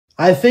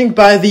I think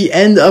by the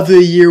end of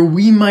the year,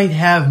 we might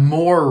have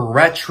more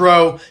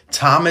retro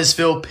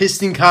Thomasville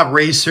Piston Cup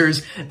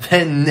racers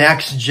than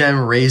next-gen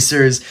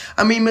racers.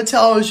 I mean,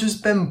 Mattel has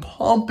just been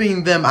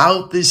pumping them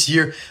out this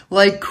year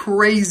like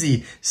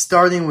crazy,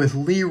 starting with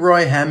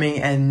Leroy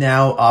Hemming and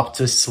now up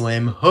to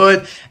Slim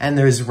Hood. And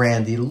there's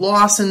Randy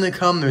Lawson to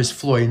come. There's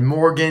Floyd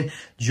Morgan,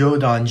 Joe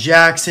Don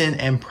Jackson,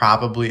 and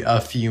probably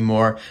a few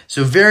more.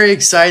 So very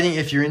exciting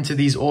if you're into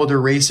these older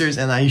racers,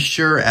 and I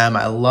sure am.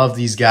 I love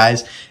these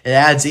guys. It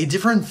adds a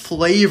different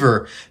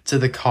flavor to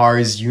the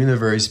Cars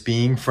universe,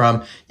 being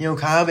from,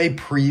 kind of a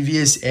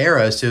previous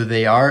era. So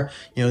they are,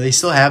 they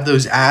still have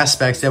those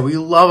aspects that we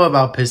love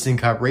about Piston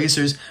Cup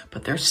racers,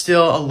 but they're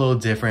still a little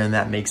different, and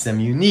that makes them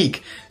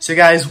unique. So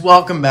guys,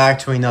 welcome back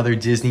to another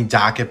Disney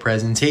Docket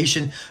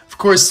presentation. Of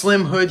course,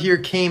 Slim Hood here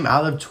came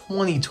out of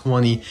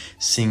 2020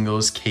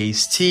 Singles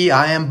Case T.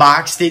 I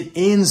unboxed it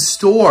in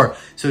store,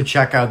 so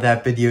check out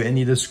that video in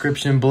the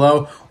description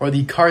below or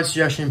the card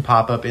suggestion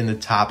pop-up in the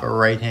top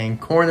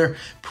right-hand corner.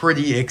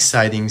 Pretty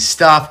exciting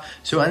stuff.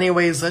 So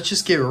anyways, let's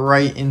just get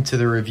right into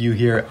the review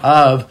here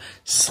of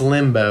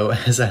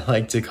Slimbo, as I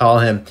like to call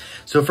him.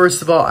 So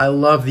first of all, I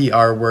love the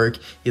artwork.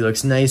 He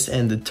looks nice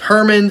and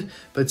determined,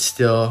 but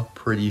still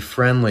pretty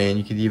friendly. And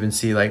you can even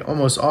see like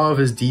almost all of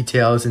his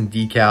details and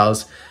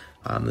decals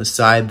on the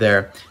side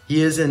there.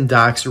 He is in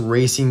Doc's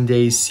Racing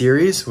Days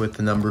series with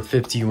the number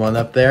 51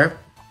 up there.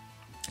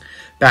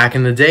 Back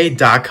in the day,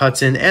 Doc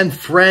Hudson and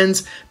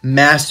friends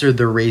mastered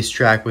the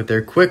racetrack with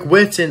their quick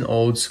wits and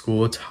old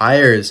school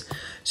tires.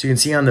 So you can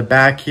see on the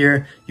back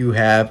here, you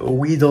have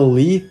Weedle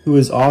Lee, who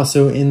is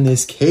also in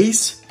this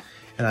case,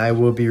 and I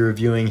will be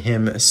reviewing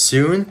him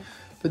soon,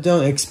 but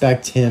don't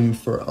expect him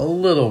for a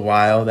little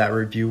while. That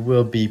review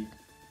will be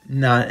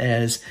not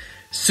as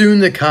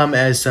soon to come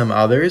as some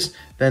others.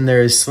 Then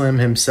there is Slim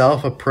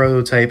himself, a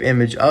prototype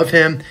image of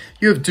him.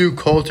 You have Duke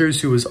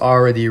Coulters, who was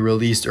already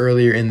released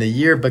earlier in the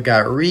year, but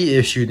got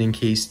reissued in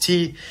Case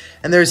T.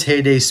 And there's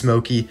Heyday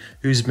Smokey,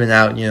 who's been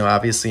out,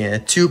 obviously in a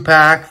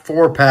 2-pack,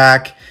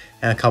 4-pack,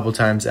 and a couple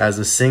times as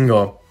a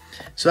single.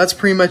 So that's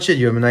pretty much it.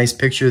 You have a nice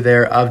picture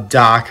there of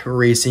Doc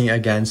racing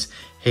against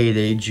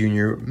Heyday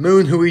Junior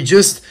Moon, who we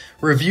just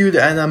reviewed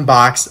and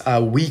unboxed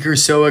a week or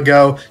so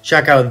ago.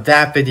 Check out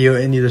that video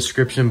in the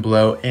description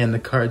below and the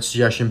card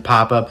suggestion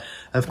pop-up.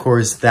 Of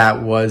course,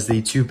 that was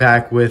the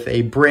 2-pack with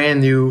a brand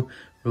new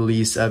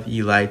release of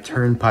Eli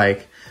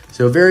Turnpike.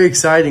 So very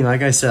exciting.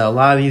 Like I said, a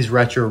lot of these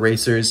retro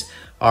racers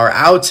are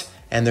out,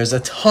 and there's a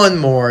ton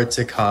more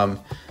to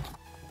come.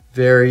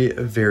 Very,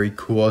 very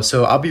cool.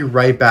 So I'll be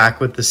right back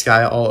with this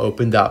guy all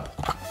opened up.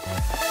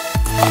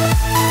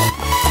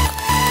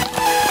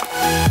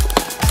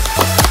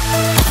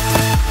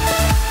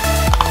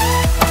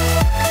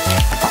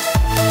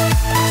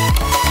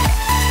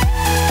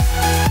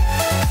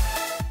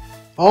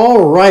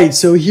 All right,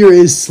 so here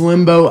is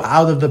Slimbo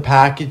out of the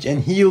package,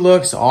 and he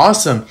looks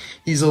awesome.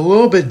 He's a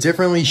little bit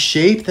differently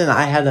shaped than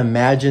I had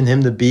imagined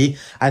him to be.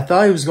 I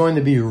thought he was going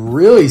to be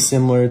really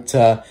similar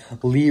to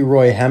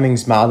Leroy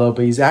Hemming's model,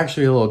 but he's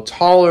actually a little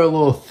taller, a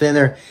little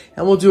thinner,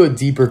 and we'll do a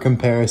deeper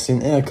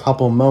comparison in a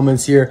couple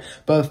moments here.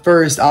 But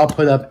first, I'll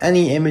put up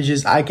any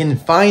images I can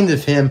find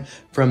of him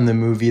from the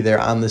movie there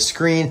on the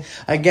screen.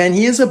 Again,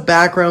 he is a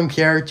background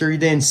character. He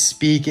didn't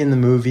speak in the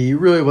movie. He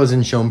really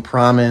wasn't shown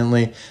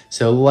prominently,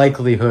 so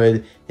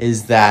likelihood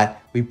is that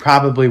we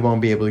probably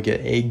won't be able to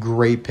get a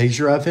great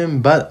picture of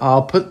him, but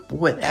I'll put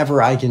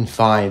whatever I can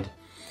find.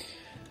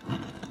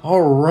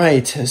 All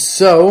right,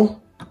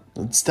 so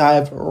let's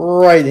dive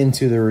right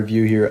into the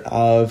review here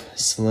of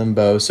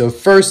Slimbo. So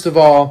first of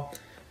all,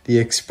 the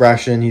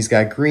expression. He's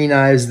got green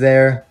eyes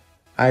there.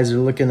 Eyes are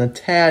looking a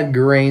tad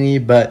grainy,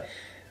 but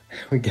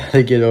we got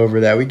to get over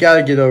that. We got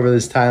to get over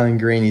this tile and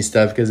grainy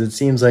stuff because it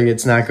seems like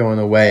it's not going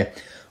away.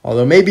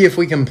 Although maybe if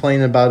we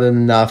complain about it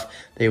enough,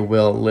 they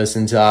will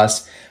listen to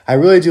us. I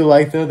really do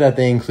like, though, that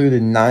they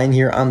included 9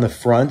 here on the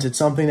front. It's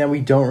something that we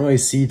don't really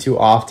see too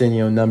often,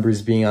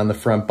 numbers being on the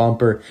front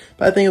bumper.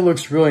 But I think it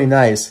looks really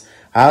nice.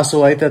 I also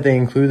like that they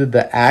included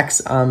the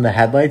X on the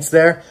headlights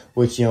there,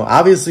 which,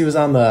 obviously was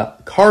on the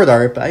card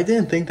art, but I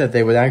didn't think that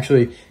they would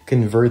actually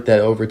convert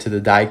that over to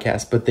the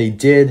diecast. But they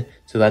did,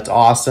 so that's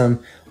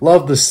awesome.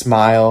 Love the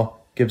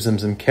smile. Gives them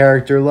some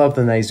character. Love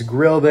the nice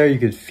grill there. You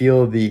could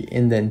feel the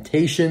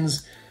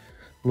indentations.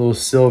 A little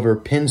silver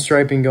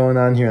pinstriping going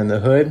on here on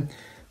the hood.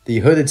 The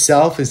hood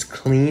itself is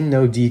clean,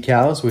 no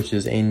decals, which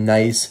is a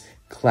nice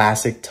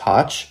classic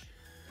touch.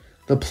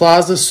 The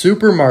Plaza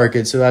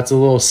Supermarket, so that's a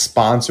little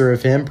sponsor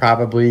of him,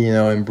 probably,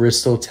 in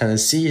Bristol,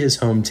 Tennessee, his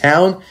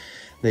hometown.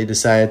 They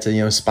decided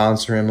to,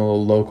 sponsor him, a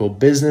little local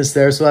business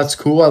there, so that's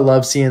cool. I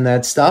love seeing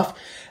that stuff.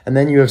 And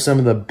then you have some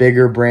of the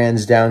bigger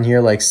brands down here,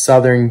 like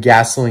Southern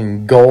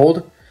Gasoline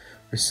Gold,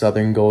 or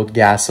Southern Gold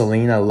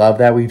Gasoline. I love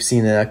that. We've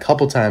seen it a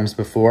couple times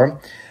before.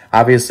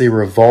 Obviously,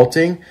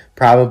 Revolting,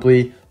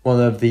 probably one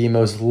of the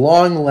most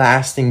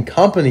long-lasting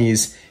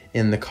companies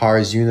in the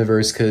Cars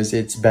universe because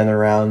it's been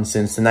around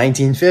since the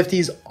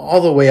 1950s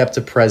all the way up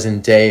to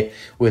present day,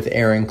 with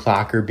Aaron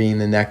Clocker being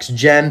the next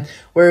gen.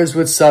 Whereas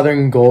with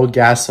Southern Gold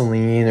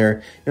Gasoline,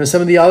 or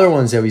some of the other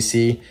ones that we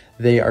see,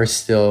 they are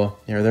still,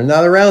 they're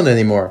not around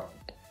anymore.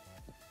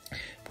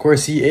 Of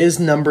course, he is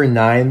number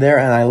 9 there,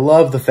 and I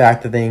love the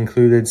fact that they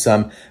included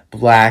some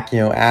black,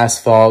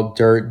 asphalt,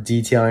 dirt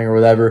detailing or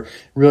whatever.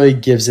 Really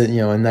gives it,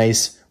 a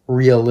nice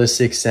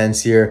realistic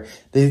sense here.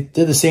 They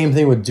did the same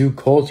thing with Duke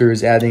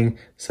Coulter's, adding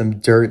some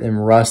dirt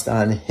and rust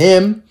on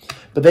him,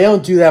 but they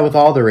don't do that with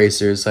all the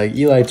racers. Like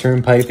Eli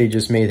Turnpike, they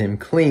just made him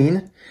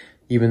clean,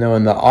 even though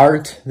in the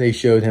art they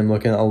showed him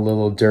looking a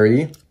little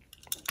dirty.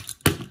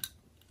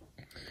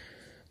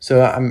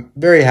 So I'm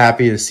very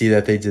happy to see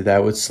that they did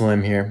that with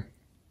Slim here.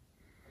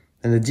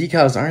 And the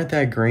decals aren't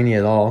that grainy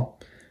at all.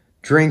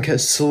 Drink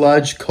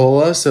Sludge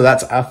Cola, so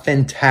that's a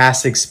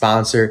fantastic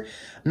sponsor.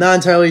 I'm not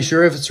entirely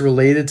sure if it's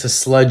related to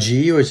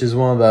Sludgy, which is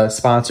one of the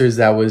sponsors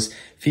that was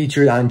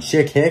featured on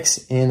Chick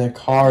Hicks in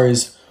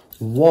Cars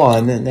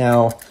 1.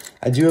 Now,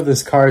 I do have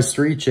this Cars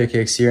 3 Chick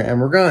Hicks here,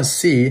 and we're going to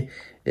see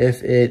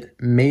if it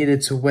made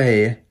its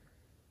way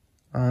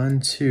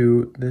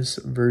onto this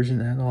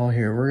version at all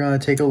here. We're going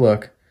to take a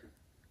look.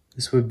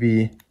 This would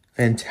be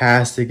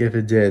fantastic if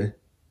it did.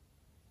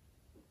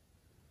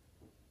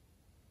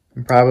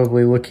 I'm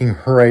probably looking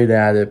right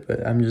at it,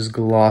 but I'm just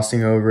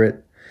glossing over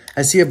it.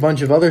 I see a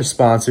bunch of other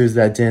sponsors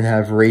that didn't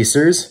have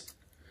racers.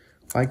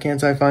 Why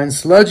can't I find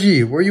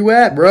Sludgy? Where you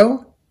at,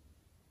 bro?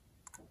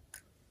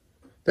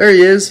 There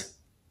he is.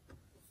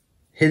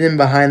 Hidden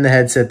behind the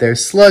headset there.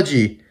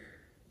 Sludgy.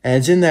 And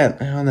it's in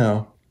that, I don't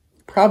know,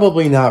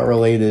 probably not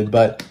related,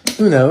 but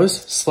who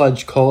knows?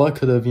 Sludge Cola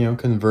could have,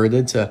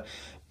 converted to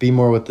be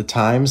more with the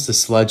times, the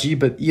Sludgy.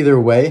 But either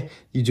way,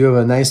 you do have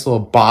a nice little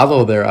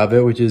bottle there of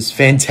it, which is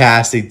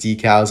fantastic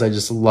decals. I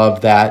just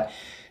love that.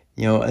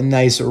 A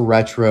nice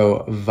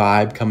retro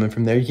vibe coming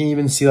from there. You can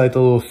even see like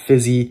the little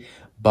fizzy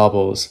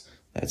bubbles.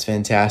 That's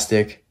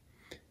fantastic.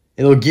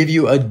 It'll give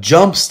you a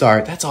jump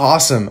start. That's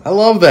awesome. I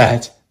love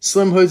that.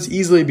 Slim Hood's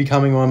easily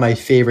becoming one of my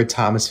favorite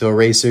Thomasville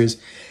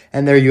racers.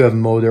 And there you have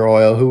Motor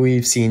Oil, who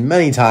we've seen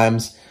many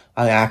times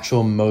on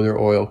actual motor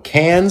oil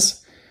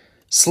cans.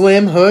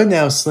 Slim Hood.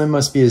 Now, Slim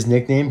must be his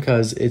nickname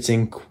because it's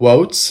in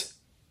quotes.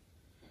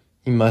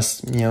 He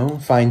must,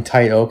 find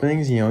tight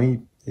openings. He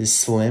is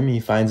slim. He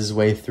finds his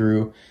way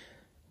through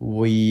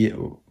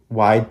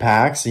wide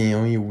packs.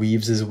 He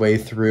weaves his way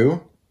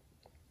through.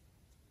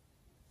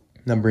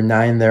 Number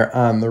 9 there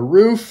on the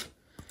roof.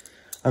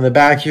 On the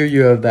back here,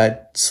 you have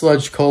that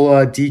Sludge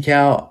Cola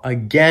decal.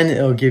 Again,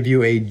 it'll give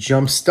you a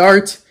jump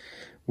start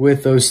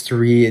with those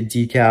 3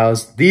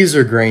 decals. These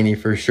are grainy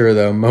for sure,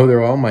 though.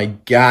 Motor, oh my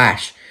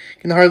gosh.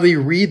 You can hardly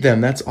read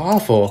them. That's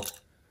awful.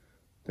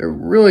 They're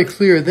really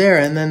clear there,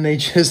 and then they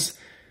just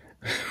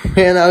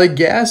ran out of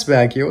gas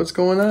back here. What's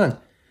going on?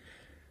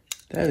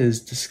 That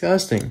is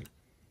disgusting.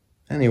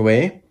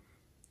 Anyway,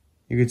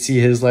 you can see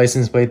his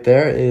license plate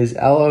there is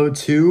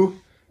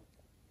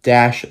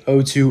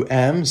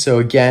LO2-02M. So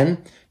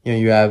again,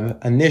 you have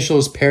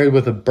initials paired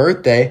with a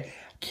birthday.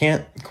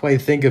 Can't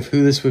quite think of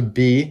who this would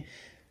be.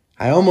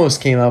 I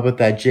almost came up with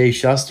that Jay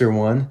Shuster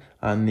one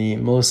on the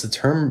Melissa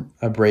Term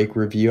Break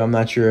review. I'm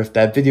not sure if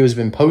that video has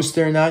been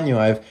posted or not.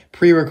 I've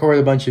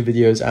pre-recorded a bunch of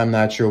videos. I'm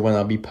not sure when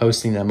I'll be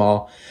posting them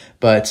all.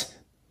 But,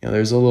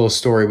 there's a little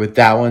story with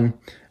that one.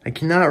 I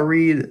cannot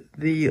read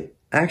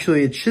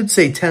actually, it should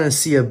say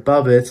Tennessee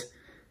above it.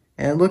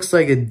 And it looks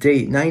like a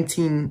date,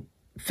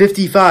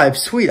 1955.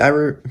 Sweet, I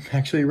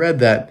actually read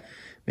that.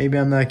 Maybe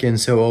I'm not getting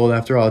so old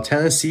after all.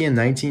 Tennessee in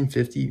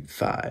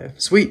 1955.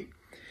 Sweet.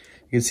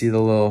 You can see the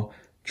little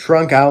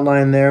trunk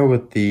outline there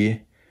with the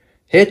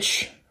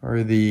hitch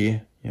or the,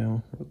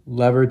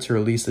 lever to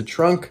release the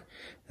trunk.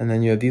 And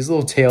then you have these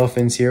little tail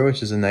fins here,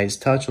 which is a nice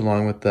touch,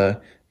 along with the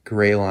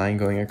gray line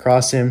going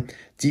across him.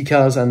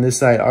 Decals on this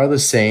side are the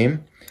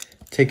same.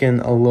 Taking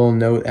a little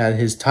note at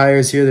his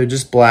tires here. They're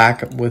just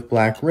black with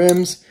black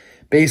rims.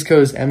 Base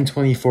code is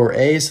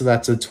M24A, so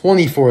that's the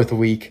 24th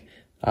week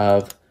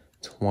of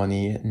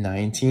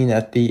 2019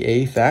 at the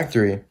A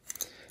factory.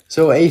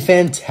 So a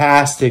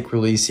fantastic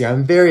release here.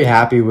 I'm very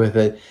happy with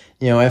it.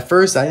 At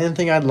first I didn't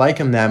think I'd like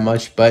him that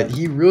much, but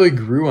he really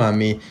grew on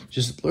me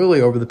just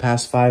literally over the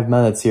past 5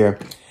 minutes here.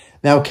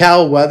 Now,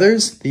 Cal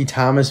Weathers, the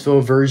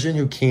Thomasville version,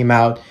 who came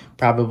out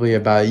probably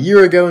about a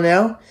year ago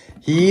now,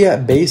 he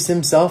based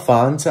himself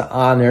on to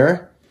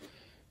honor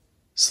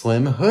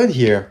Slim Hood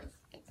here.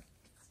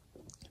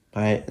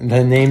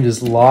 The name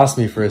just lost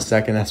me for a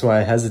second. That's why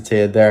I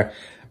hesitated there.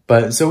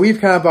 But so we've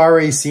kind of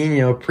already seen,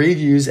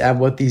 previews at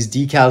what these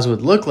decals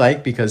would look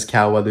like because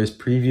Cal Weathers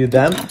previewed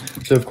them.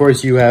 So, of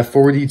course, you have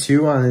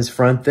 42 on his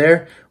front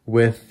there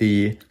with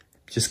the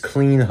just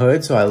clean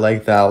hood. So I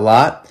like that a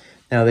lot.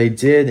 Now, they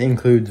did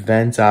include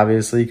vents,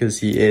 obviously, because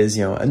he is,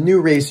 a new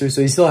racer.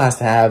 So he still has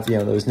to have,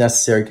 those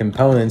necessary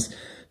components.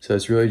 So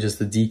it's really just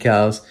the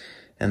decals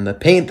and the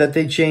paint that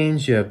they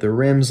changed. You have the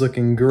rims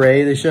looking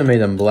gray. They should have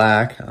made them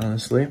black,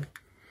 honestly.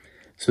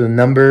 So the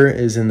number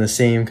is in the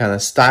same kind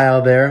of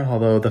style there,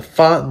 although the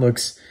font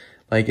looks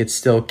like it's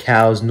still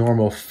Cal's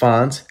normal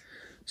font.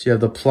 So you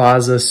have the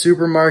Plaza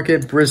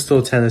Supermarket,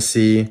 Bristol,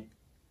 Tennessee.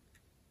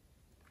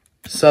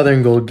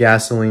 Southern Gold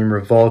Gasoline,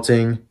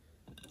 Revolting.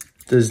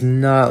 Does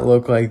not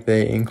look like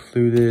they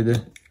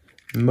included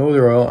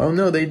motor oil. Oh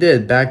no, they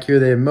did. Back here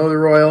they have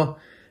motor oil,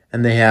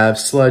 and they have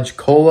Sludge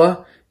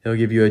Cola. It'll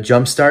give you a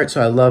jump start,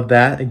 so I love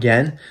that.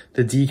 Again,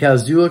 the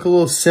decals do look a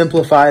little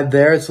simplified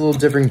there. It's a little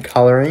different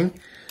coloring,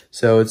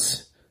 so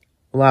it's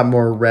a lot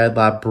more red, a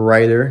lot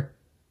brighter.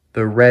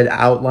 The red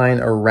outline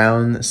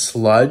around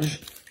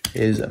Sludge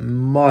is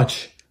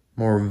much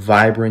more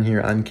vibrant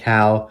here on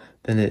Cal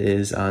than it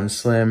is on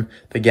Slim.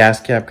 The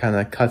gas cap kind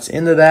of cuts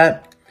into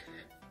that.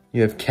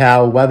 You have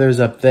Cal Weathers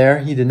up there.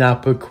 He did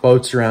not put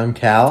quotes around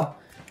Cal,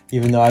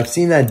 even though I've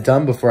seen that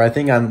done before. I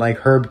think on like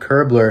Herb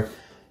Kerbler,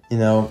 you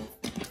know,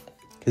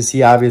 because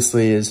he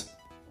obviously is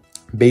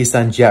based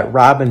on Jet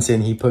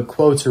Robinson. He put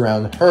quotes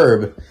around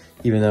Herb,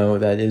 even though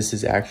that is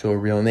his actual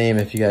real name,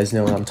 if you guys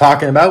know what I'm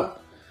talking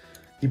about.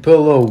 He put a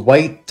little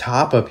white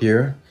top up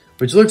here,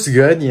 which looks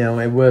good. You know,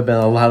 it would have been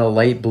a lot of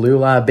light blue, a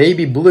lot of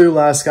baby blue, a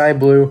lot of sky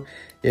blue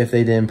if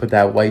they didn't put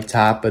that white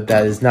top, but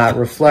that is not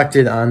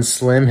reflected on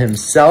Slim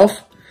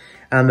himself.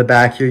 On the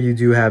back here, you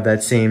do have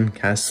that same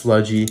kind of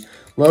sludgy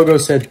logo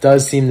set.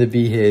 Does seem to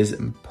be his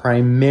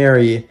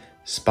primary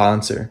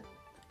sponsor.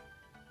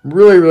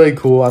 Really, really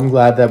cool. I'm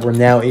glad that we're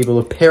now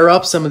able to pair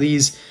up some of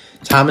these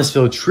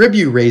Thomasville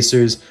tribute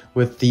racers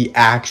with the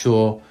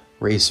actual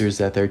racers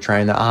that they're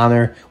trying to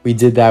honor. We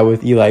did that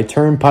with Eli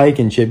Turnpike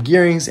and Chip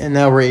Gearings, and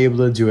now we're able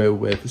to do it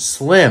with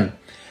Slim.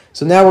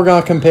 So now we're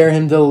going to compare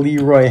him to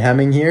Leroy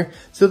Hemming here.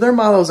 So their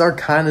models are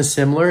kind of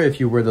similar if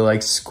you were to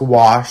like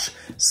squash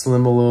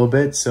Slim a little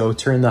bit. So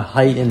turn the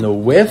height and the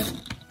width.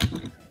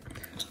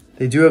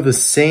 They do have the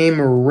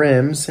same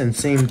rims and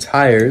same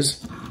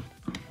tires.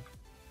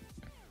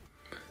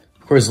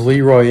 Of course,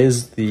 Leroy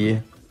is the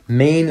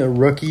main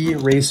rookie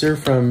racer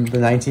from the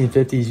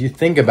 1950s you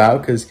think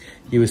about because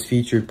he was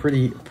featured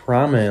pretty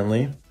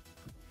prominently.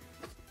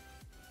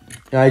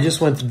 Now, I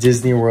just went to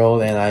Disney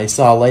World and I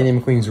saw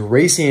Lightning McQueen's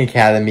Racing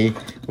Academy,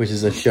 which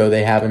is a show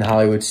they have in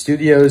Hollywood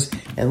Studios.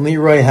 And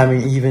Leroy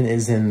Hemming even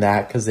is in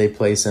that because they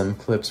play some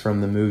clips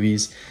from the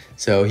movies.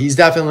 So he's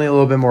definitely a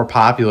little bit more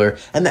popular.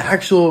 And the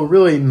actual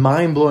really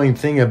mind-blowing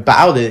thing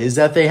about it is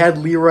that they had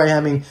Leroy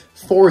Hemming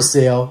for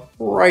sale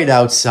right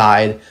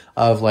outside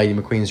of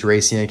Lightning McQueen's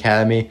Racing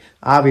Academy.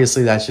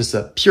 Obviously, that's just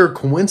a pure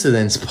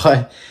coincidence,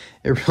 but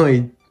it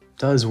really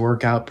does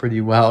work out pretty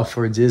well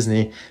for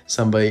Disney.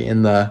 Somebody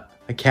in the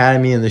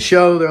Academy in the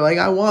show, they're like,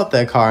 I want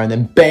that car, and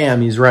then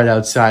bam, he's right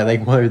outside.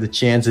 Like, what are the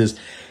chances?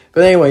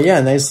 But anyway,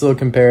 yeah, nice little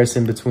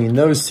comparison between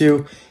those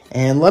two.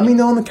 And let me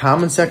know in the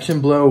comment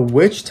section below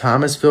which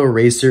Thomasville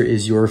racer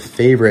is your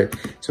favorite.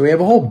 So we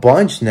have a whole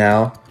bunch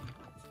now.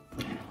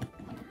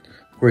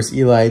 Of course,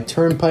 Eli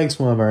Turnpike's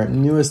one of our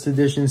newest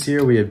additions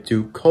here. We have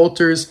Duke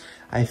Coulters.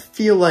 I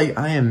feel like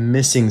I am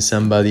missing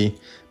somebody.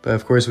 But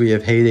of course, we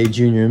have Heyday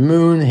Junior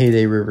Moon,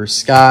 Heyday River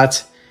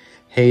Scott,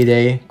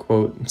 Heyday,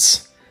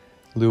 quotes,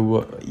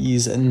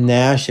 Louise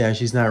Nash. Yeah,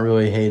 she's not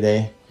really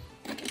Heyday.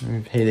 We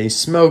have Heyday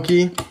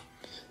Smokey.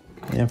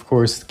 And of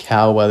course,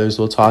 Cal Weathers.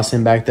 We'll toss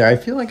him back there. I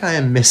feel like I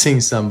am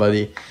missing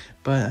somebody,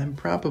 but I'm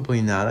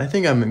probably not. I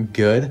think I'm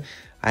good.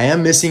 I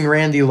am missing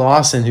Randy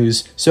Lawson,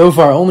 who's so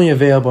far only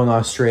available in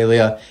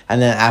Australia.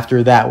 And then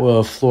after that,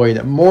 we'll have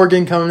Floyd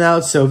Morgan coming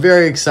out. So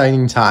very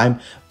exciting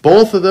time.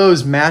 Both of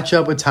those match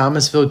up with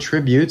Thomasville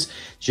tributes,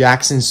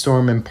 Jackson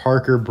Storm and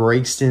Parker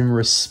Breakston,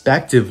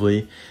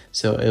 respectively.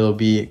 So it'll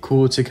be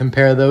cool to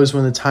compare those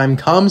when the time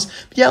comes.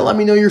 But yeah, let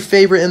me know your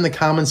favorite in the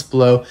comments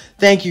below.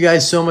 Thank you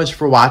guys so much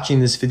for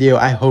watching this video.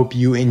 I hope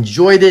you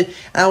enjoyed it.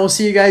 And I will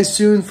see you guys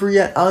soon for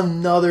yet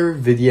another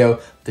video.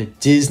 The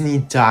Disney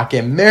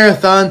Docket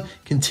Marathon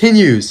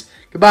continues.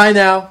 Goodbye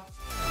now.